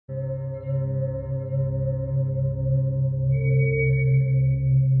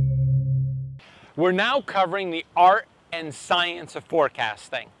We're now covering the art and science of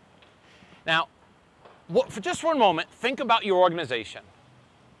forecasting. Now, for just one moment, think about your organization.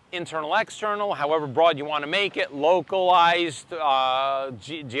 Internal, external, however broad you want to make it, localized,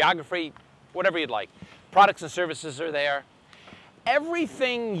 geography, whatever you'd like. Products and services are there.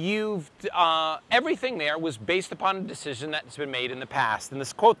 Everything there was based upon a decision that's been made in the past. And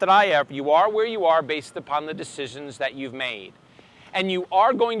this quote that I have, you are where you are based upon the decisions that you've made. And you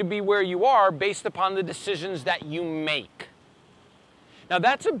are going to be where you are based upon the decisions that you make. Now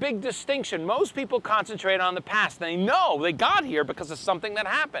that's a big distinction. Most people concentrate on the past. They know they got here because of something that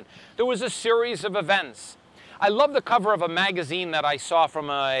happened. There was a series of events. I love the cover of a magazine that I saw from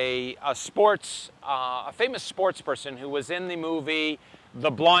a famous sports person who was in the movie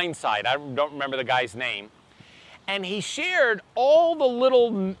The Blind Side. I don't remember the guy's name. And he shared all the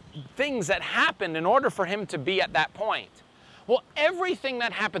little things that happened in order for him to be at that point. Well, everything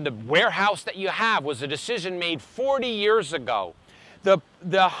that happened, the warehouse that you have was a decision made 40 years ago.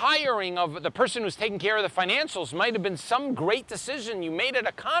 The hiring of the person who's taking care of the financials might have been some great decision you made at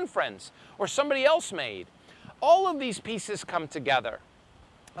a conference or somebody else made. All of these pieces come together.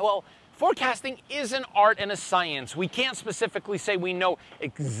 Well, forecasting is an art and a science. We can't specifically say we know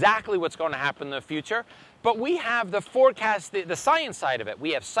exactly what's going to happen in the future, but we have the forecast, the science side of it.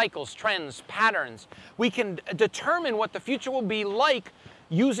 We have cycles, trends, patterns. We can determine what the future will be like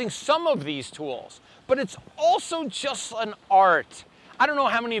using some of these tools, but it's also just an art. I don't know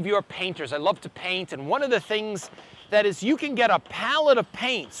how many of you are painters. I love to paint, and one of the things that is you can get a palette of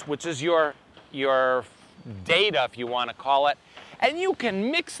paints, which is your data, if you want to call it, and you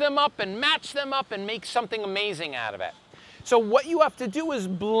can mix them up and match them up and make something amazing out of it. So what you have to do is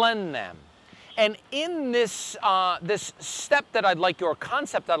blend them. And in this step that I'd like you, or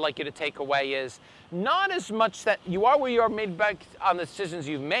concept I'd like you to take away is not as much that you are where you are made back on the decisions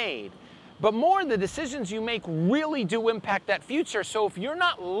you've made, but more the decisions you make really do impact that future. So if you're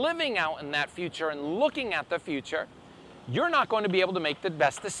not living out in that future and looking at the future, you're not going to be able to make the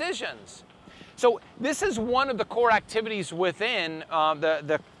best decisions. So this is one of the core activities within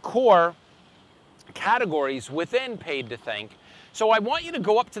the core categories within Paid to Think. So I want you to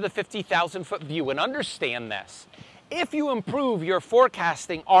go up to the 50,000-foot view and understand this. If you improve your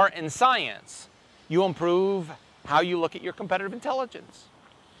forecasting art and science, you improve how you look at your competitive intelligence.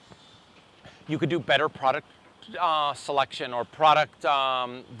 You could do better product selection or product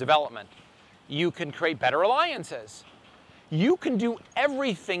development. You can create better alliances. You can do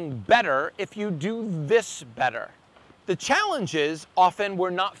everything better if you do this better. The challenge is often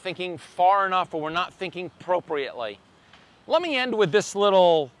we're not thinking far enough or we're not thinking appropriately. Let me end with this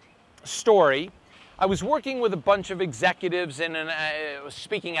little story. I was working with a bunch of executives and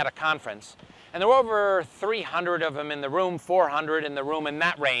speaking at a conference, and there were over 300 of them in the room, 400 in the room, in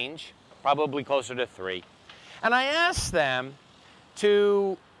that range, probably closer to 3. And I asked them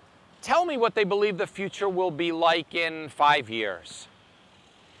to tell me what they believe the future will be like in 5 years.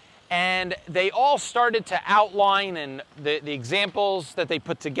 And they all started to outline and the examples that they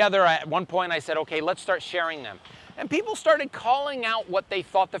put together. At one point I said, okay, let's start sharing them. And people started calling out what they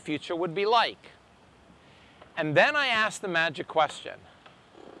thought the future would be like. And then I asked the magic question.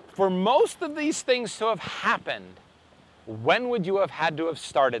 For most of these things to have happened, when would you have had to have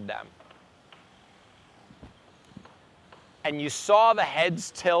started them? And you saw the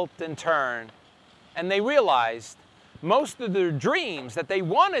heads tilt and turn, and they realized most of their dreams that they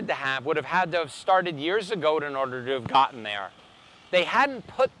wanted to have would have had to have started years ago in order to have gotten there. They hadn't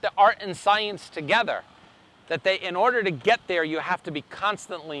put the art and science together, that in order to get there, you have to be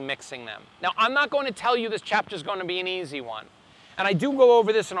constantly mixing them. Now, I'm not going to tell you this chapter is going to be an easy one, and I do go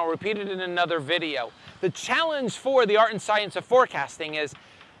over this and I'll repeat it in another video. The challenge for the art and science of forecasting is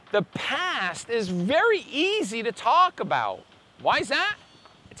the past is very easy to talk about. Why is that?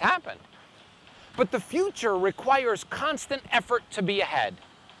 It's happened. But the future requires constant effort to be ahead.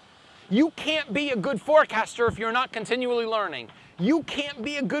 You can't be a good forecaster if you're not continually learning. You can't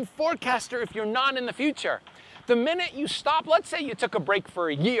be a good forecaster if you're not in the future. The minute you stop, let's say you took a break for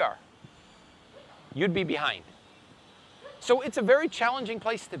a year, you'd be behind. So it's a very challenging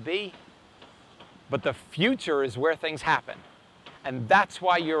place to be, but the future is where things happen. And that's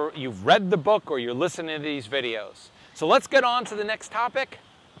why you've read the book or you're listening to these videos. So let's get on to the next topic.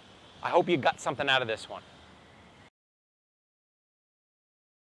 I hope you got something out of this one.